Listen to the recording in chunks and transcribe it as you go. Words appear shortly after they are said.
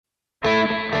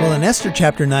Well, in Esther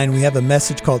chapter 9, we have a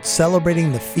message called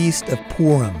Celebrating the Feast of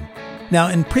Purim. Now,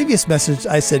 in previous message,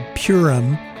 I said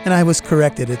Purim, and I was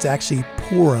corrected. It's actually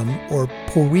Purim or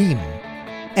Purim.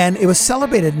 And it was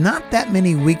celebrated not that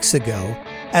many weeks ago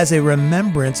as a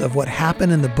remembrance of what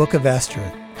happened in the book of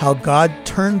Esther, how God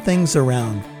turned things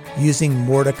around using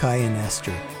Mordecai and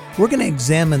Esther. We're going to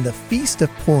examine the Feast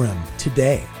of Purim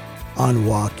today on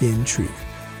Walk in Truth.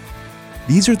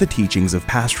 These are the teachings of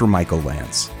Pastor Michael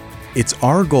Lance. It's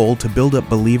our goal to build up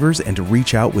believers and to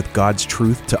reach out with God's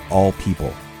truth to all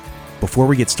people. Before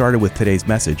we get started with today's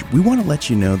message, we want to let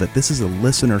you know that this is a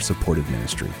listener-supported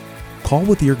ministry. Call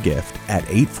with your gift at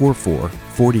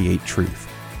 844-48-TRUTH.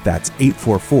 That's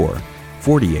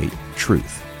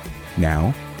 844-48-TRUTH.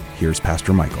 Now, here's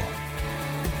Pastor Michael.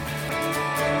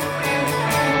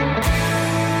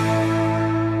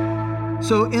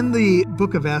 So in the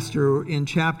book of Esther, in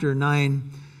chapter 9,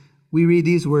 we read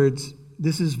these words.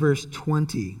 This is verse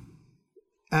 20.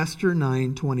 Esther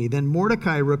 9:20. Then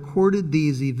Mordecai recorded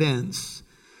these events,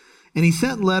 and he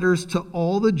sent letters to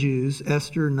all the Jews,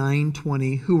 Esther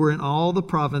 9:20, who were in all the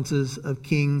provinces of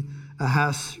King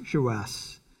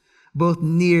Ahasuerus, both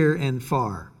near and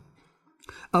far,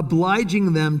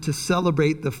 obliging them to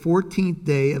celebrate the 14th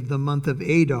day of the month of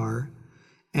Adar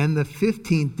and the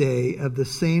 15th day of the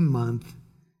same month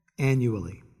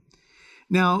annually.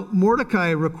 Now,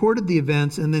 Mordecai recorded the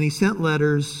events, and then he sent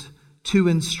letters to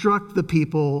instruct the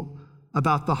people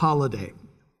about the holiday.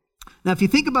 Now, if you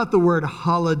think about the word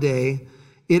holiday,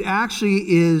 it actually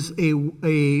is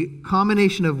a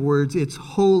combination of words. It's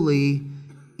holy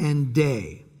and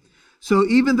day. So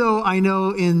even though I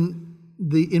know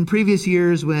in previous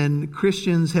years when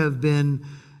Christians have been,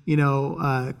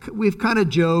 we've kind of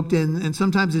joked and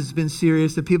sometimes it's been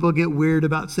serious that people get weird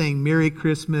about saying Merry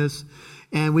Christmas.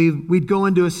 And we'd go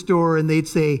into a store and they'd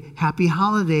say, Happy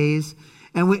Holidays.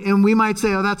 And we might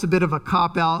say, oh, that's a bit of a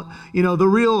cop-out. The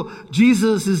real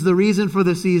Jesus is the reason for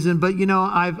the season. But,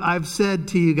 I've said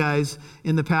to you guys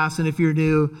in the past, and if you're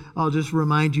new, I'll just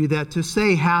remind you that to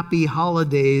say Happy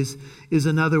Holidays is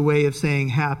another way of saying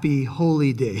Happy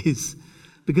Holy Days,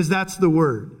 because that's the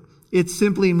word. It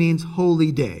simply means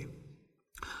holy day.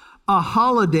 A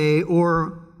holiday,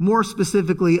 or more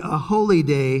specifically, a holy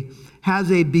day,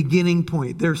 has a beginning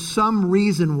point. There's some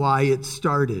reason why it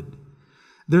started.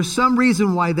 There's some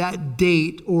reason why that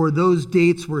date or those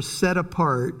dates were set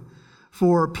apart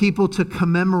for people to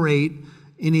commemorate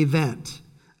an event.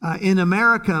 In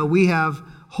America, we have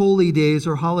holy days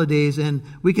or holidays, and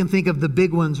we can think of the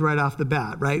big ones right off the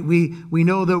bat, right? We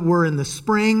know that we're in the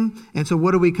spring, and so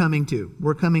what are we coming to?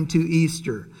 We're coming to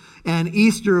Easter. And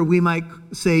Easter, we might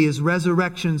say, is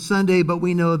Resurrection Sunday, but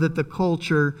we know that the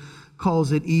culture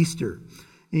calls it Easter.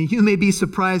 And you may be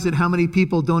surprised at how many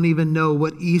people don't even know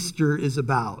what Easter is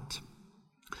about.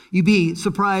 You'd be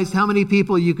surprised how many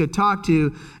people you could talk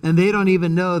to and they don't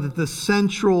even know that the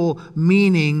central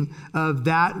meaning of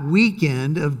that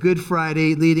weekend of Good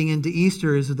Friday leading into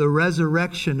Easter is the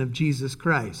resurrection of Jesus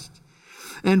Christ.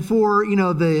 And for,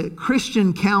 the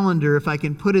Christian calendar, if I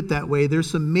can put it that way, there's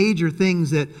some major things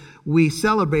that we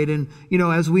celebrate. And,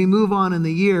 as we move on in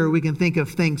the year, we can think of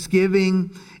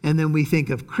Thanksgiving, and then we think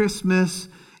of Christmas,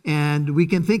 and we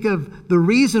can think of the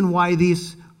reason why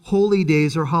these holy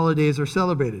days or holidays are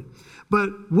celebrated.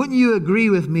 But wouldn't you agree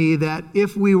with me that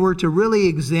if we were to really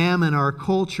examine our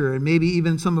culture and maybe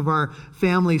even some of our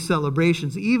family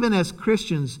celebrations, even as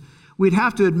Christians, we'd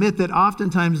have to admit that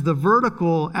oftentimes the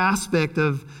vertical aspect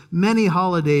of many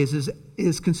holidays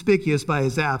is conspicuous by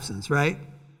its absence, right?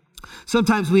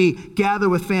 Sometimes we gather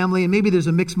with family and maybe there's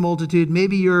a mixed multitude.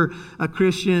 Maybe you're a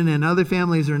Christian and other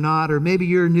families are not, or maybe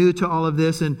you're new to all of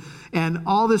this and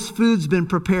all this food's been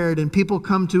prepared and people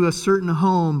come to a certain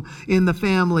home in the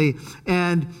family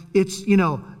and it's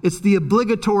the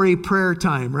obligatory prayer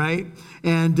time, right?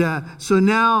 And so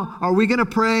now, are we going to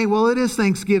pray? Well, it is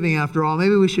Thanksgiving after all.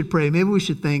 Maybe we should pray. Maybe we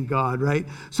should thank God, right?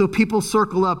 So people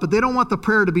circle up, but they don't want the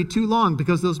prayer to be too long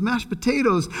because those mashed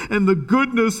potatoes and the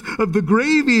goodness of the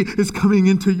gravy is coming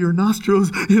into your nostrils.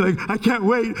 You're like, I can't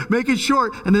wait. Make it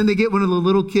short. And then they get one of the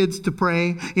little kids to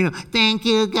pray. Thank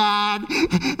you, God,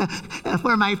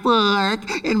 for my fork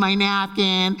and my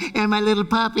napkin and my little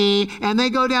puppy. And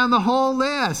they go down the whole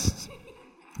list,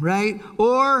 right?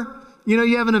 Or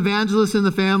you have an evangelist in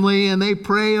the family and they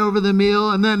pray over the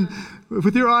meal, and then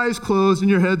with your eyes closed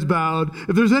and your heads bowed,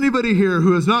 if there's anybody here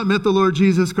who has not met the Lord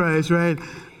Jesus Christ, right?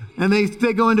 And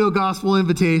they go into a gospel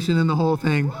invitation and the whole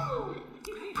thing.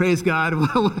 Praise God.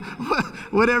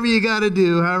 Whatever you got to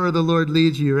do, however the Lord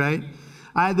leads you, right?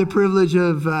 I had the privilege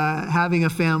of having a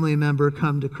family member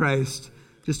come to Christ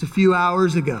just a few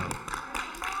hours ago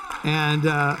and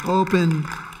open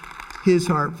his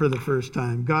heart for the first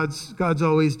time. God's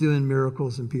always doing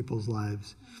miracles in people's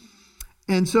lives.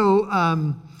 And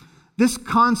so this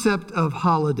concept of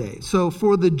holiday. So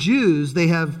for the Jews, they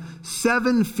have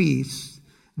 7 feasts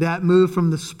that move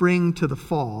from the spring to the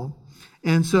fall.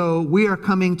 And so we are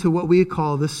coming to what we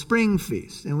call the spring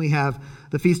feast. And we have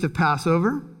the Feast of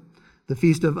Passover, the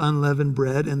Feast of Unleavened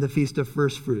Bread, and the Feast of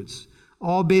First Fruits.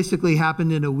 All basically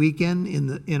happened in a weekend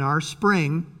in our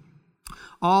spring.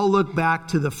 All look back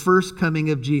to the first coming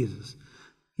of Jesus.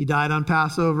 He died on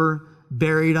Passover,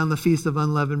 buried on the Feast of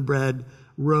Unleavened Bread,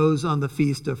 rose on the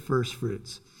Feast of First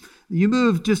Fruits. You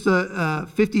move just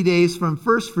 50 days from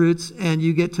First Fruits and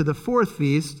you get to the 4th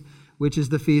feast, which is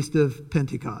the Feast of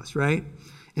Pentecost, right?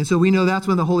 And so we know that's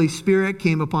when the Holy Spirit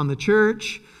came upon the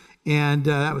church, and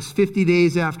that was 50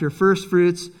 days after First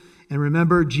Fruits. And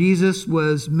remember, Jesus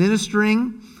was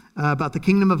ministering about the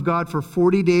kingdom of God for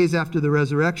 40 days after the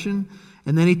resurrection.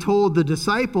 And then he told the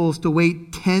disciples to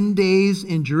wait 10 days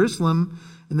in Jerusalem,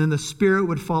 and then the Spirit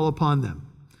would fall upon them.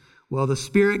 Well, the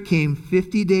Spirit came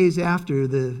 50 days after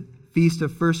the Feast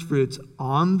of First Fruits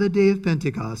on the day of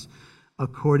Pentecost,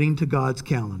 according to God's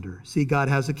calendar. See, God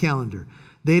has a calendar.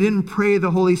 They didn't pray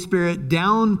the Holy Spirit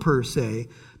down per se.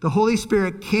 The Holy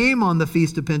Spirit came on the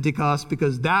Feast of Pentecost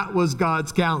because that was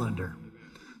God's calendar.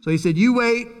 So he said, you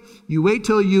wait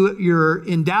till you're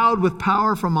endowed with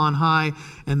power from on high,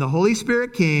 and the Holy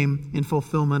Spirit came in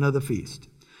fulfillment of the feast.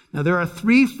 Now, there are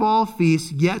 3 fall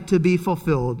feasts yet to be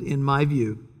fulfilled, in my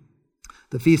view.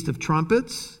 The Feast of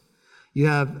Trumpets, you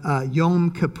have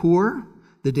Yom Kippur,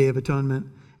 the Day of Atonement,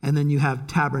 and then you have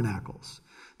Tabernacles.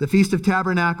 The Feast of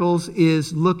Tabernacles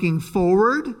is looking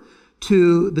forward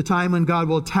to the time when God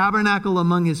will tabernacle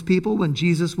among his people, when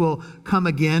Jesus will come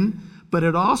again, but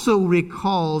it also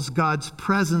recalls God's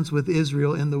presence with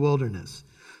Israel in the wilderness.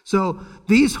 So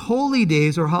these holy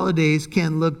days or holidays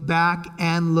can look back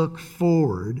and look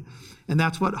forward, and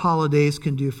that's what holidays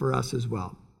can do for us as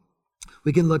well.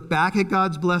 We can look back at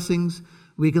God's blessings.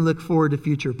 We can look forward to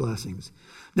future blessings.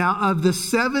 Now, of the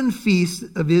 7 feasts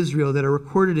of Israel that are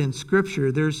recorded in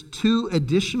Scripture, there's 2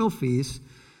 additional feasts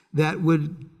that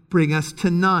would bring us to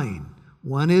 9.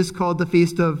 One is called the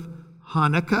Feast of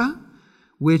Hanukkah,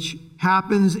 which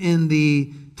happens in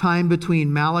the time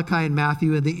between Malachi and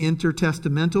Matthew in the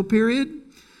intertestamental period.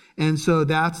 And so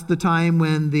that's the time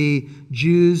when the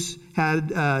Jews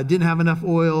didn't have enough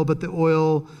oil, but the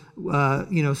oil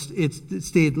it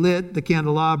stayed lit, the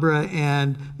candelabra,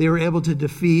 and they were able to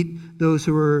defeat those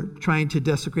who were trying to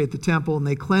desecrate the temple, and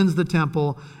they cleansed the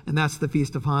temple, and that's the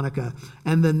Feast of Hanukkah.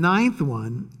 And the 9th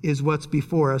one is what's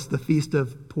before us, the Feast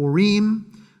of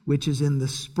Purim, which is in the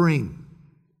spring.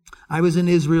 I was in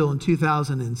Israel in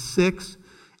 2006,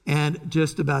 and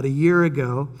just about a year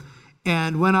ago,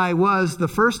 and when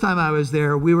the first time I was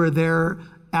there, we were there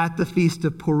at the Feast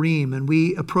of Purim, and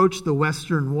we approached the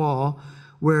Western Wall,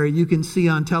 where you can see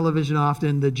on television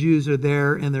often the Jews are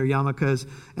there in their yarmulkes,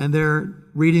 and they're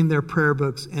reading their prayer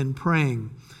books and praying.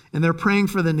 And they're praying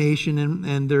for the nation,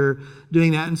 and they're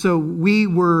doing that. And so we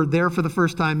were there for the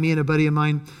first time, me and a buddy of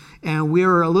mine, and we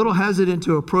were a little hesitant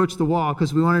to approach the wall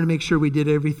because we wanted to make sure we did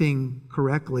everything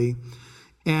correctly.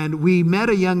 And we met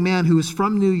a young man who was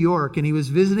from New York, and he was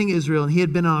visiting Israel, and he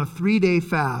had been on a 3-day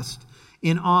fast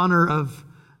in honor of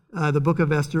the book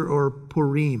of Esther, or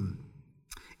Purim.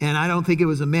 And I don't think it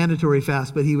was a mandatory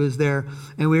fast, but he was there.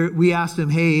 And we asked him,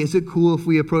 hey, is it cool if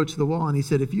we approach the wall? And he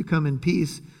said, if you come in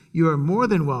peace, you are more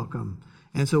than welcome.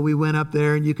 And so we went up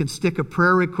there, and you can stick a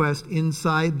prayer request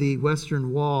inside the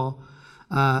Western Wall.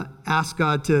 Ask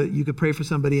God you could pray for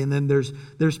somebody. And then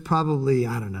there's probably,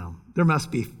 I don't know, there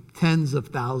must be tens of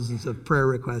thousands of prayer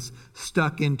requests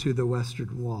stuck into the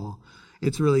Western Wall.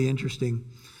 It's really interesting.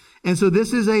 And so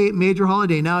this is a major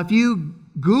holiday. Now, if you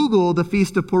Google the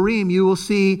Feast of Purim, you will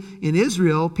see in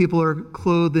Israel, people are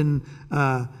clothed in,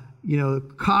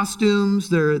 costumes.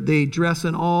 They dress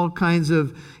in all kinds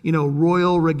of,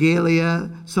 royal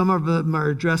regalia. Some of them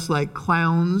are dressed like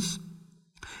clowns.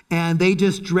 And they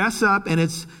just dress up, and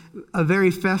it's a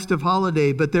very festive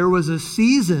holiday. But there was a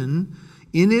season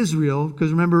in Israel,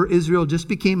 because remember, Israel just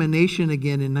became a nation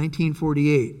again in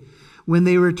 1948, when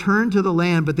they returned to the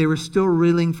land, but they were still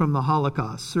reeling from the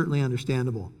Holocaust. Certainly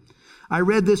understandable. I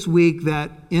read this week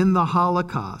that in the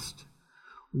Holocaust,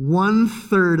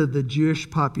 1/3 of the Jewish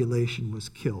population was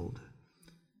killed.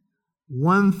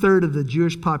 1/3 of the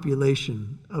Jewish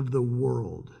population of the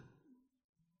world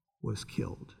was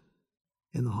killed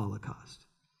in the Holocaust.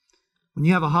 When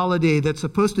you have a holiday that's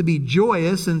supposed to be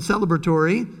joyous and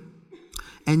celebratory,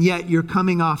 and yet you're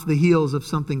coming off the heels of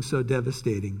something so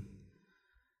devastating.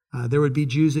 There would be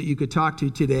Jews that you could talk to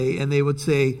today, and they would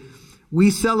say, We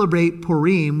celebrate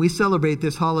Purim. We celebrate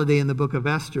this holiday in the book of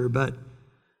Esther, but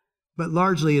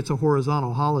largely it's a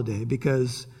horizontal holiday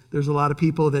because there's a lot of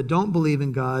people that don't believe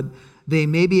in God. They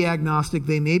may be agnostic,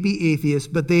 they may be atheists,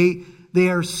 but they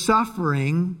are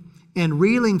suffering and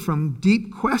reeling from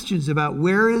deep questions about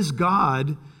where is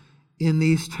God in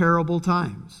these terrible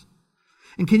times.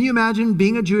 And can you imagine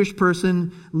being a Jewish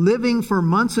person living for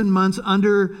months and months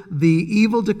under the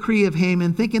evil decree of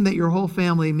Haman, thinking that your whole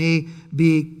family may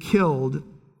be killed,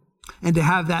 and to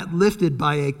have that lifted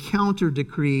by a counter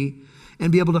decree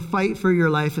and be able to fight for your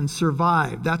life and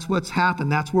survive? That's what's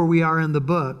happened. That's where we are in the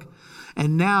book.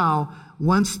 And now,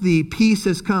 once the peace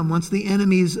has come, once the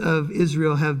enemies of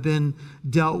Israel have been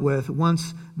dealt with,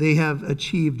 once they have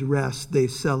achieved rest, they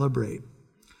celebrate.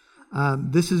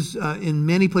 This is in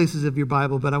many places of your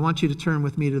Bible, but I want you to turn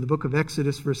with me to the book of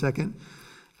Exodus for a second.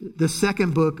 The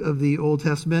second book of the Old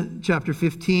Testament, chapter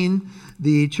 15.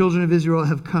 The children of Israel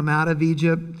have come out of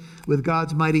Egypt with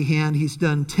God's mighty hand. He's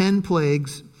done 10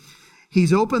 plagues.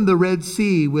 He's opened the Red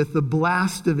Sea with the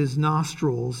blast of his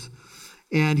nostrils,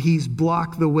 and he's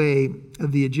blocked the way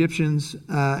of the Egyptians.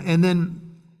 And then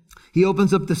he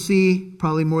opens up the sea,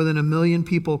 probably more than 1 million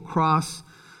people cross,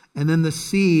 and then the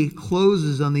sea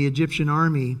closes on the Egyptian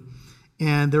army,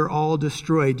 and they're all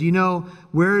destroyed. Do you know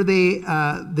where they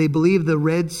believe the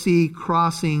Red Sea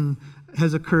crossing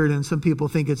has occurred? And some people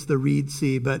think it's the Reed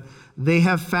Sea, but they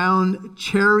have found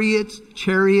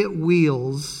chariot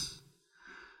wheels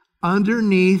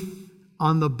underneath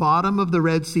on the bottom of the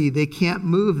Red Sea. They can't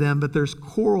move them, but there's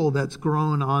coral that's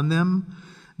grown on them.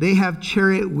 They have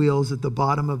chariot wheels at the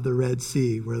bottom of the Red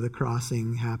Sea where the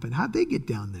crossing happened. How'd they get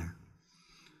down there?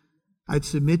 I'd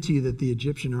submit to you that the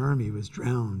Egyptian army was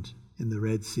drowned in the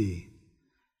Red Sea,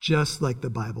 just like the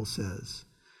Bible says.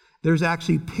 There's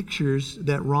actually pictures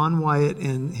that Ron Wyatt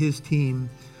and his team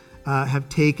have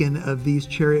taken of these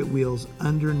chariot wheels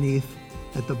underneath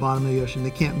at the bottom of the ocean.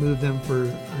 They can't move them for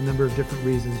a number of different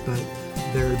reasons, but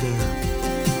they're there.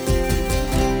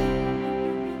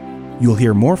 You'll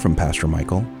hear more from Pastor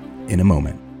Michael in a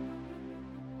moment.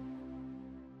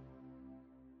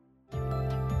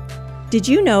 Did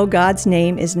you know God's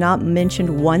name is not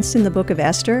mentioned once in the book of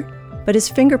Esther, but his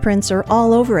fingerprints are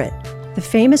all over it? The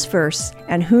famous verse,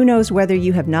 "And who knows whether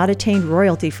you have not attained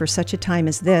royalty for such a time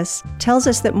as this," tells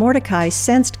us that Mordecai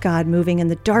sensed God moving in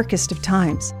the darkest of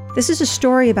times. This is a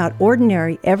story about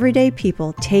ordinary, everyday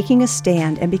people taking a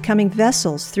stand and becoming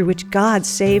vessels through which God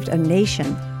saved a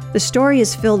nation. The story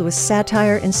is filled with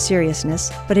satire and seriousness,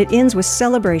 but it ends with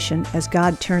celebration as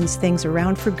God turns things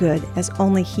around for good as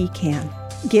only he can.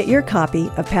 Get your copy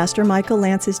of Pastor Michael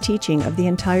Lance's teaching of the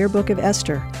entire book of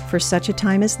Esther for such a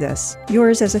time as this,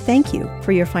 yours as a thank you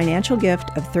for your financial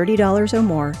gift of $30 or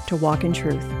more to Walk in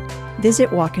Truth. Visit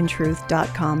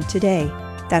walkintruth.com today.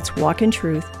 That's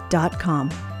walkintruth.com.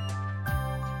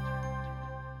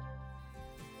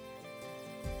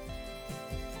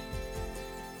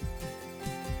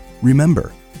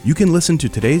 Remember, you can listen to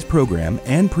today's program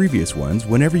and previous ones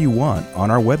whenever you want on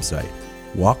our website,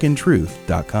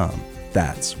 walkintruth.com.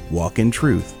 That's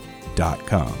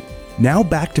walkintruth.com. Now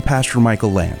back to Pastor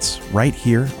Michael Lance, right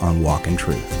here on Walk in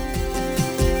Truth.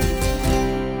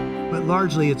 But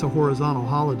largely it's a horizontal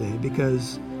holiday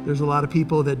because there's a lot of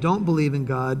people that don't believe in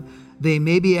God. They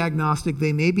may be agnostic,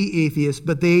 they may be atheists,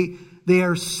 but they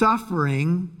are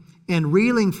suffering and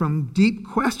reeling from deep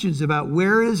questions about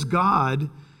where is God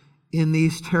in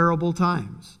these terrible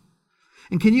times.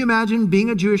 And can you imagine being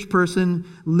a Jewish person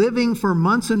living for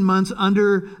months and months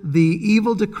under the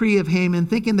evil decree of Haman,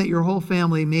 thinking that your whole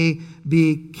family may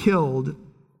be killed,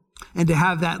 and to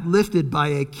have that lifted by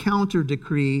a counter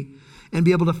decree and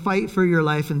be able to fight for your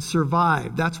life and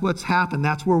survive? That's what's happened.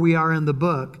 That's where we are in the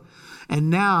book. And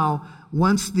now,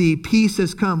 once the peace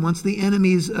has come, once the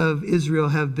enemies of Israel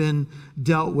have been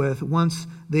dealt with, once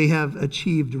they have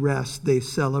achieved rest, they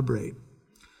celebrate.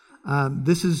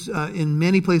 This is in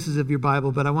many places of your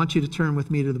Bible, but I want you to turn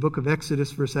with me to the book of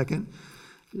Exodus for a second.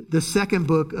 The second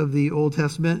book of the Old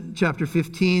Testament, chapter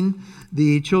 15.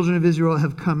 The children of Israel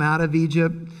have come out of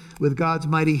Egypt with God's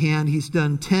mighty hand. He's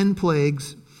done 10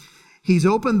 plagues. He's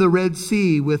opened the Red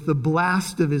Sea with the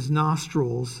blast of his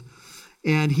nostrils,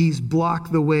 and he's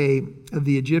blocked the way of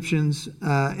the Egyptians.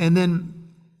 And then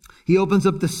he opens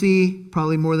up the sea,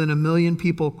 probably more than 1 million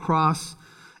people cross,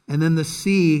 and then the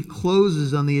sea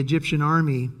closes on the Egyptian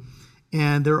army,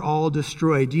 and they're all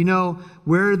destroyed. Do you know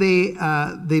where they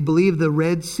believe the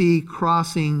Red Sea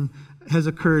crossing has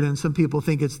occurred? And some people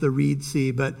think it's the Reed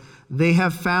Sea, but they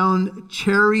have found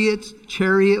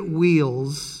chariot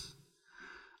wheels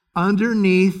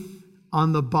underneath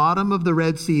on the bottom of the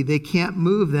Red Sea. They can't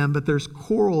move them, but there's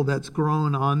coral that's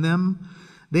grown on them.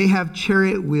 They have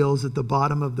chariot wheels at the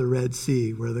bottom of the Red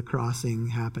Sea where the crossing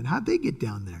happened. How'd they get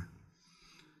down there?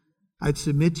 I'd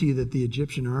submit to you that the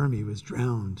Egyptian army was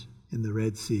drowned in the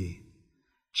Red Sea,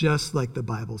 just like the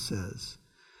Bible says.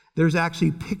 There's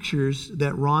actually pictures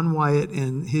that Ron Wyatt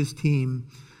and his team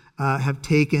have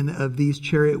taken of these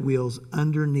chariot wheels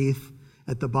underneath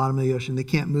at the bottom of the ocean. They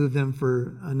can't move them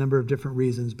for a number of different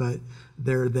reasons, but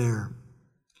they're there.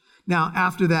 Now,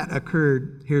 after that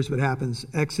occurred, here's what happens.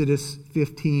 Exodus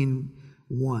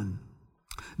 15:1.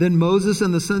 Then Moses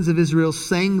and the sons of Israel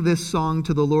sang this song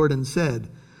to the Lord and said,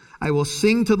 I will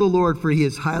sing to the Lord, for he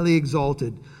is highly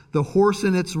exalted. The horse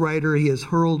and its rider he has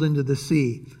hurled into the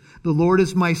sea. The Lord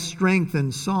is my strength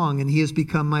and song, and he has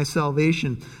become my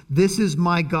salvation. This is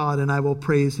my God, and I will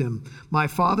praise him. My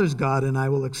father's God, and I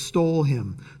will extol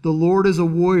him. The Lord is a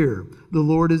warrior. The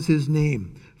Lord is his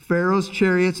name. Pharaoh's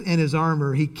chariots and his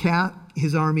army he cast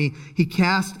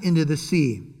into the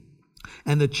sea.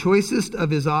 And the choicest of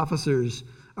his officers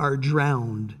are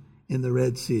drowned in the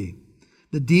Red Sea.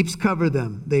 The deeps cover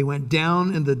them. They went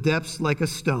down in the depths like a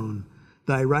stone.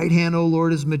 Thy right hand, O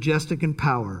Lord, is majestic in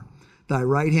power. Thy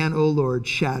right hand, O Lord,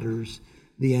 shatters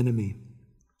the enemy.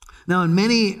 Now, in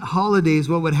many holidays,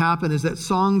 what would happen is that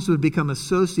songs would become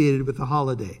associated with the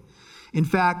holiday. In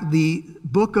fact, the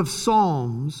book of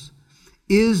Psalms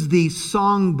is the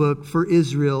songbook for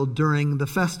Israel during the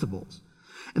festivals.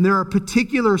 And there are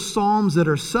particular psalms that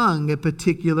are sung at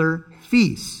particular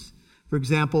feasts. For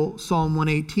example, Psalm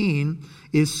 118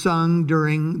 is sung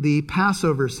during the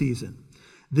Passover season.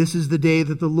 This is the day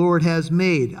that the Lord has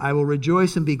made. I will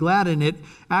rejoice and be glad in it.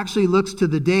 Actually looks to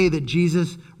the day that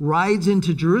Jesus rides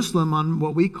into Jerusalem on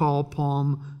what we call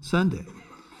Palm Sunday.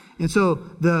 And so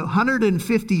the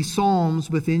 150 Psalms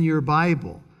within your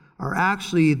Bible are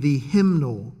actually the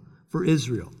hymnal for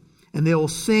Israel. And they will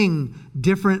sing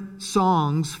different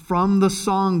songs from the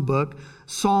songbook.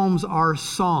 Psalms are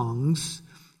songs.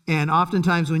 And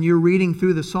oftentimes when you're reading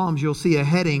through the Psalms, you'll see a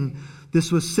heading.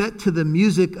 This was set to the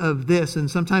music of this.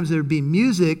 And sometimes there would be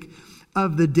music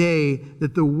of the day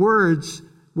that the words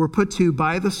were put to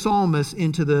by the psalmist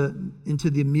into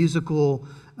the musical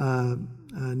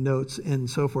notes and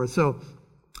so forth. So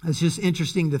it's just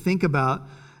interesting to think about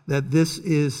that this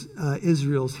is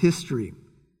Israel's history.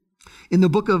 In the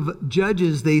book of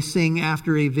Judges, they sing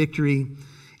after a victory.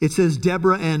 It says,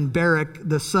 Deborah and Barak,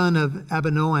 the son of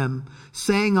Abinoam,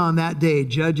 sang on that day,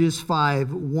 Judges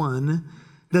 5:1,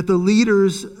 that the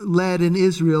leaders led in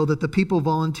Israel, that the people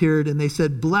volunteered, and they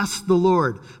said, bless the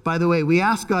Lord. By the way, we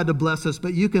ask God to bless us,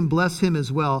 but you can bless him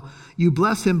as well. You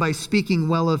bless him by speaking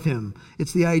well of him.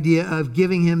 It's the idea of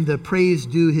giving him the praise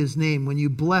due his name when you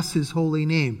bless his holy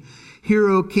name. Hear,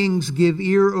 O kings, give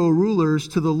ear, O rulers,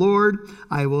 to the Lord.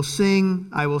 I will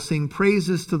sing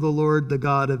praises to the Lord, the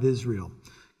God of Israel.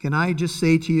 Can I just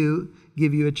say to you,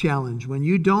 give you a challenge? When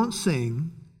you don't sing,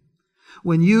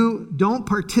 when you don't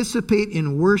participate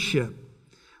in worship,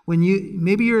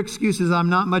 maybe your excuse is I'm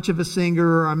not much of a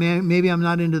singer, or maybe I'm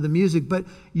not into the music, but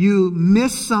you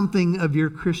miss something of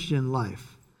your Christian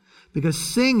life. Because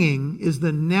singing is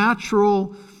the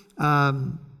natural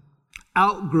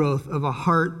outgrowth of a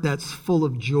heart that's full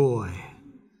of joy.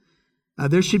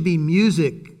 There should be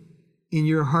music in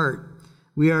your heart.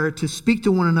 We are to speak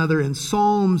to one another in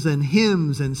psalms and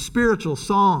hymns and spiritual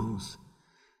songs,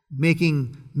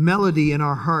 making melody in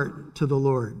our heart to the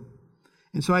Lord.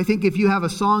 And so I think if you have a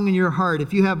song in your heart,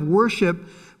 if you have worship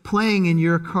playing in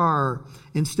your car,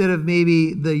 instead of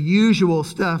maybe the usual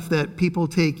stuff that people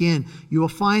take in, you will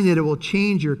find that it will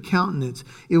change your countenance.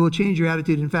 It will change your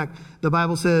attitude. In fact, the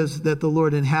Bible says that the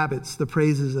Lord inhabits the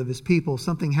praises of his people.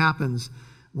 Something happens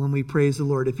when we praise the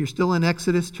Lord. If you're still in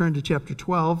Exodus, turn to chapter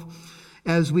 12.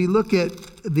 As we look at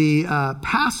the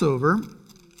Passover,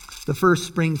 the first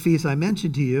spring feast I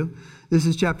mentioned to you, this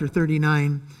is chapter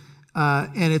 39,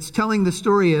 and it's telling the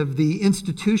story of the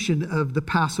institution of the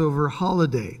Passover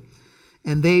holiday.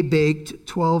 And they baked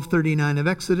 12:39 of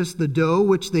Exodus, the dough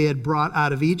which they had brought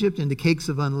out of Egypt into cakes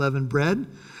of unleavened bread,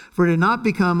 for it had not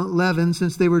become leavened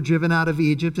since they were driven out of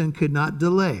Egypt and could not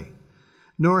delay,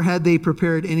 nor had they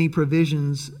prepared any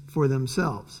provisions for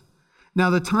themselves. Now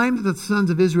the time that the sons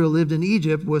of Israel lived in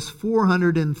Egypt was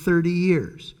 430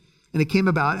 years. And it came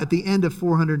about at the end of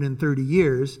 430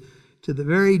 years, to the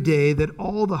very day that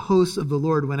all the hosts of the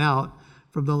Lord went out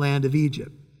from the land of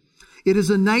Egypt. It is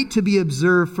a night to be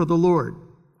observed for the Lord.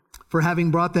 For having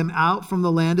brought them out from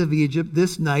the land of Egypt,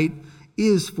 this night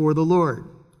is for the Lord.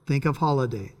 Think of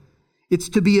holiday. It's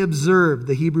to be observed.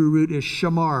 The Hebrew root is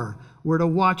shamar. We're to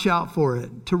watch out for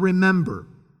it, to remember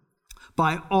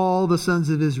by all the sons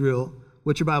of Israel.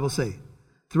 What's your Bible say?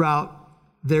 Throughout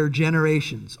their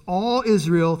generations. All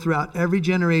Israel throughout every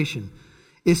generation.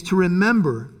 is to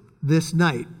remember this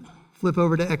night. Flip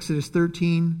over to Exodus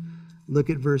 13, look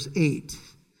at verse 8.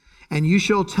 And you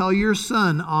shall tell your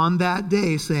son on that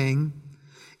day, saying,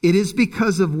 it is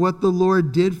because of what the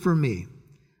Lord did for me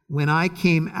when I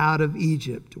came out of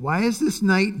Egypt. Why is this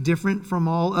night different from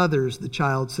all others? The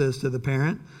child says to the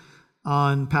parent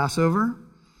on Passover.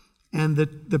 And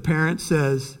the parent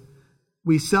says,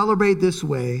 we celebrate this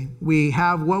way. We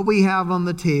have what we have on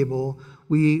the table.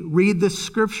 We read the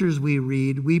scriptures we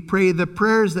read. We pray the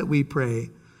prayers that we pray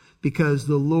because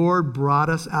the Lord brought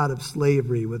us out of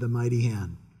slavery with a mighty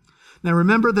hand. Now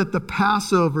remember that the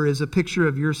Passover is a picture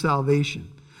of your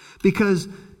salvation because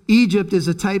Egypt is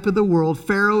a type of the world.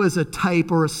 Pharaoh is a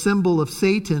type or a symbol of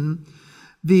Satan.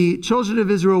 The children of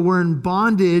Israel were in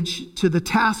bondage to the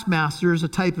taskmasters, a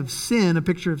type of sin, a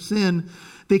picture of sin.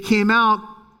 They came out,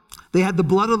 they had the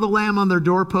blood of the lamb on their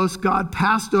doorposts. God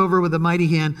passed over with a mighty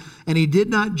hand, and he did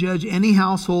not judge any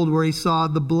household where he saw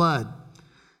the blood.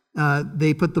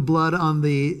 They put the blood on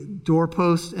the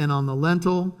doorpost and on the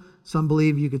lintel. Some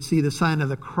believe you could see the sign of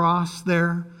the cross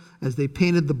there as they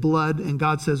painted the blood. And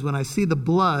God says, when I see the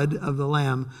blood of the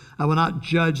lamb, I will not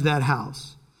judge that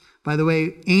house. By the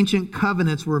way, ancient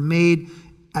covenants were made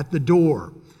at the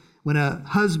door. When a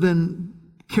husband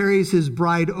carries his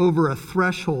bride over a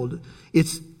threshold,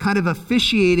 it's kind of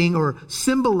officiating or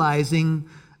symbolizing,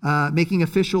 making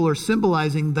official or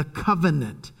symbolizing the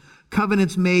covenant.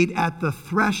 Covenants made at the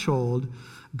threshold.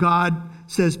 God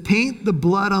says, paint the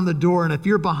blood on the door, and if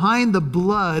you're behind the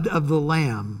blood of the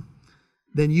lamb,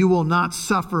 then you will not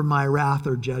suffer my wrath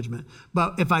or judgment.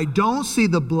 But if I don't see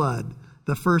the blood,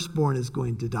 the firstborn is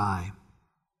going to die.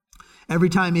 Every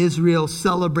time Israel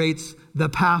celebrates the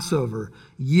Passover,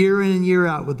 year in and year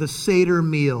out with the Seder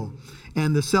meal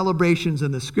and the celebrations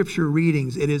and the scripture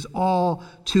readings, it is all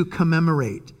to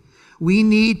commemorate. We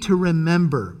need to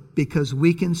remember because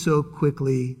we can so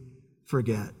quickly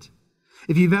forget.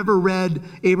 If you've ever read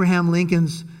Abraham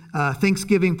Lincoln's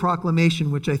Thanksgiving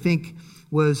Proclamation, which I think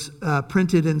was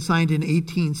printed and signed in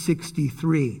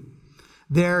 1863,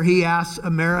 there he asks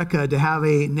America to have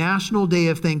a national day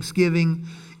of Thanksgiving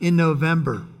in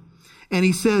November. And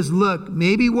he says, look,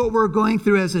 maybe what we're going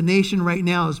through as a nation right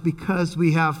now is because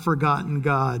we have forgotten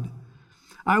God.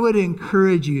 I would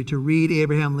encourage you to read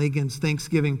Abraham Lincoln's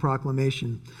Thanksgiving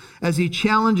Proclamation as he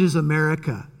challenges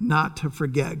America not to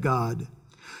forget God,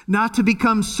 not to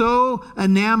become so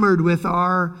enamored with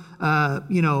our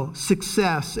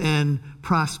success and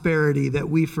prosperity that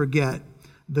we forget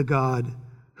the God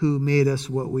who made us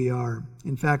what we are.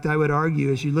 In fact, I would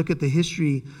argue, as you look at the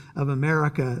history of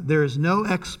America, there is no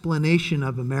explanation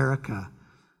of America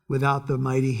without the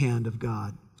mighty hand of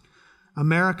God.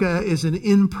 America is an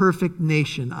imperfect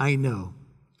nation, I know.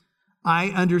 I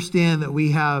understand that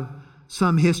we have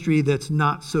some history that's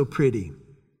not so pretty.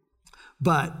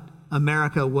 But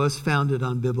America was founded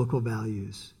on biblical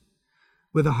values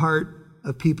with a heart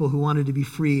of people who wanted to be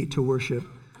free to worship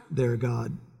their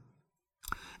God.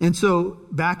 And so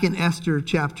back in Esther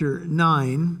chapter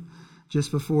 9, just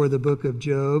before the book of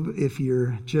Job, if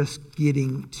you're just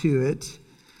getting to it,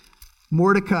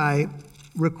 Mordecai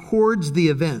records the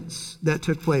events that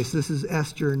took place. This is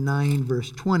Esther 9,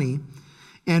 verse 20.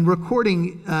 And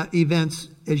recording events,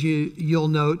 as you'll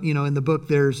note, in the book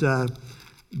there's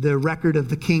the record of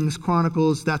the King's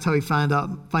Chronicles. That's how he finds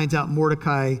out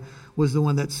Mordecai was the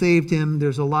one that saved him.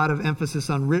 There's a lot of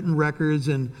emphasis on written records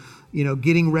and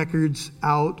getting records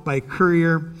out by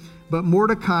courier. But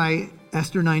Mordecai,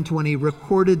 Esther 9:20,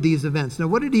 recorded these events. Now,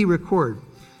 what did he record?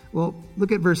 Well,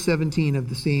 look at verse 17 of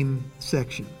the same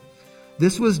section.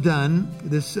 This was done,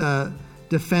 this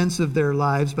defense of their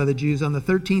lives by the Jews, on the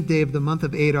 13th day of the month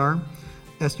of Adar,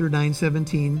 Esther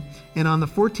 9:17. And on the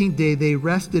 14th day, they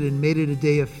rested and made it a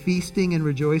day of feasting and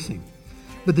rejoicing.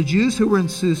 But the Jews who were in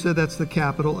Susa, that's the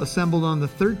capital, assembled on the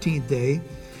 13th day,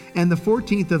 and the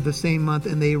 14th of the same month,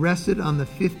 and they rested on the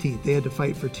 15th. They had to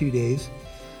fight for 2 days,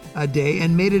 a day,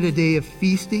 and made it a day of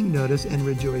feasting, notice, and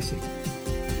rejoicing.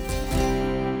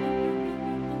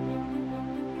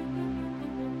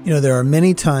 There are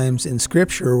many times in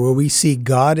Scripture where we see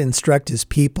God instruct his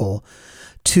people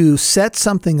to set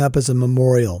something up as a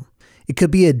memorial. It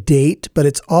could be a date, but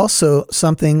it's also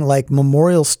something like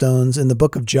memorial stones in the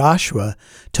book of Joshua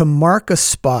to mark a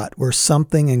spot where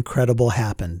something incredible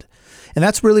happened. And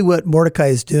that's really what Mordecai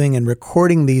is doing in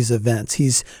recording these events.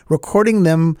 He's recording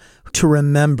them to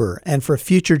remember and for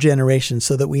future generations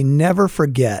so that we never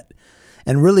forget,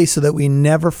 and really so that we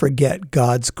never forget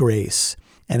God's grace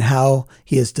and how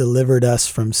he has delivered us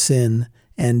from sin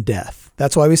and death.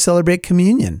 That's why we celebrate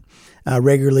communion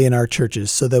regularly in our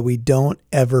churches, so that we don't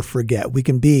ever forget. We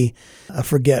can be a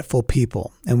forgetful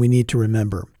people, and we need to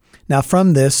remember. Now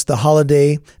from this, the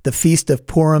holiday, the Feast of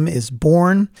Purim, is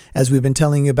born. As we've been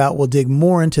telling you about, we'll dig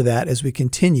more into that as we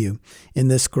continue in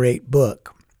this great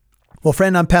book. Well,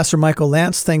 friend, I'm Pastor Michael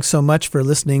Lance. Thanks so much for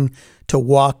listening to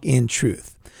Walk in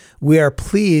Truth. We are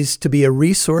pleased to be a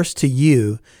resource to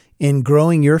you in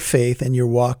growing your faith and your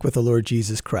walk with the Lord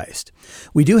Jesus Christ.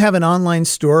 We do have an online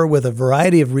store with a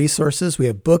variety of resources. We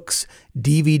have books,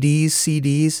 DVDs,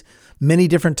 CDs, many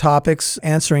different topics,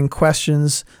 answering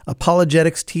questions,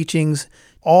 apologetics teachings,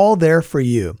 all there for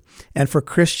you and for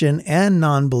Christian and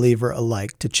non-believer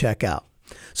alike to check out.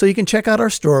 So you can check out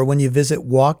our store when you visit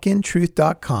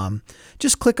walkintruth.com.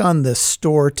 Just click on the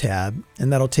Store tab,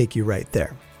 and that'll take you right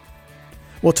there.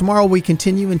 Well, tomorrow we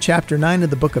continue in chapter 9 of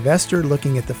the book of Esther,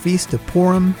 looking at the Feast of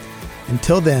Purim.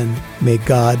 Until then, may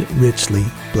God richly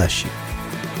bless you.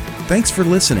 Thanks for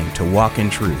listening to Walk in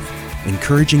Truth,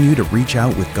 encouraging you to reach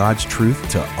out with God's truth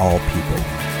to all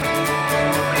people.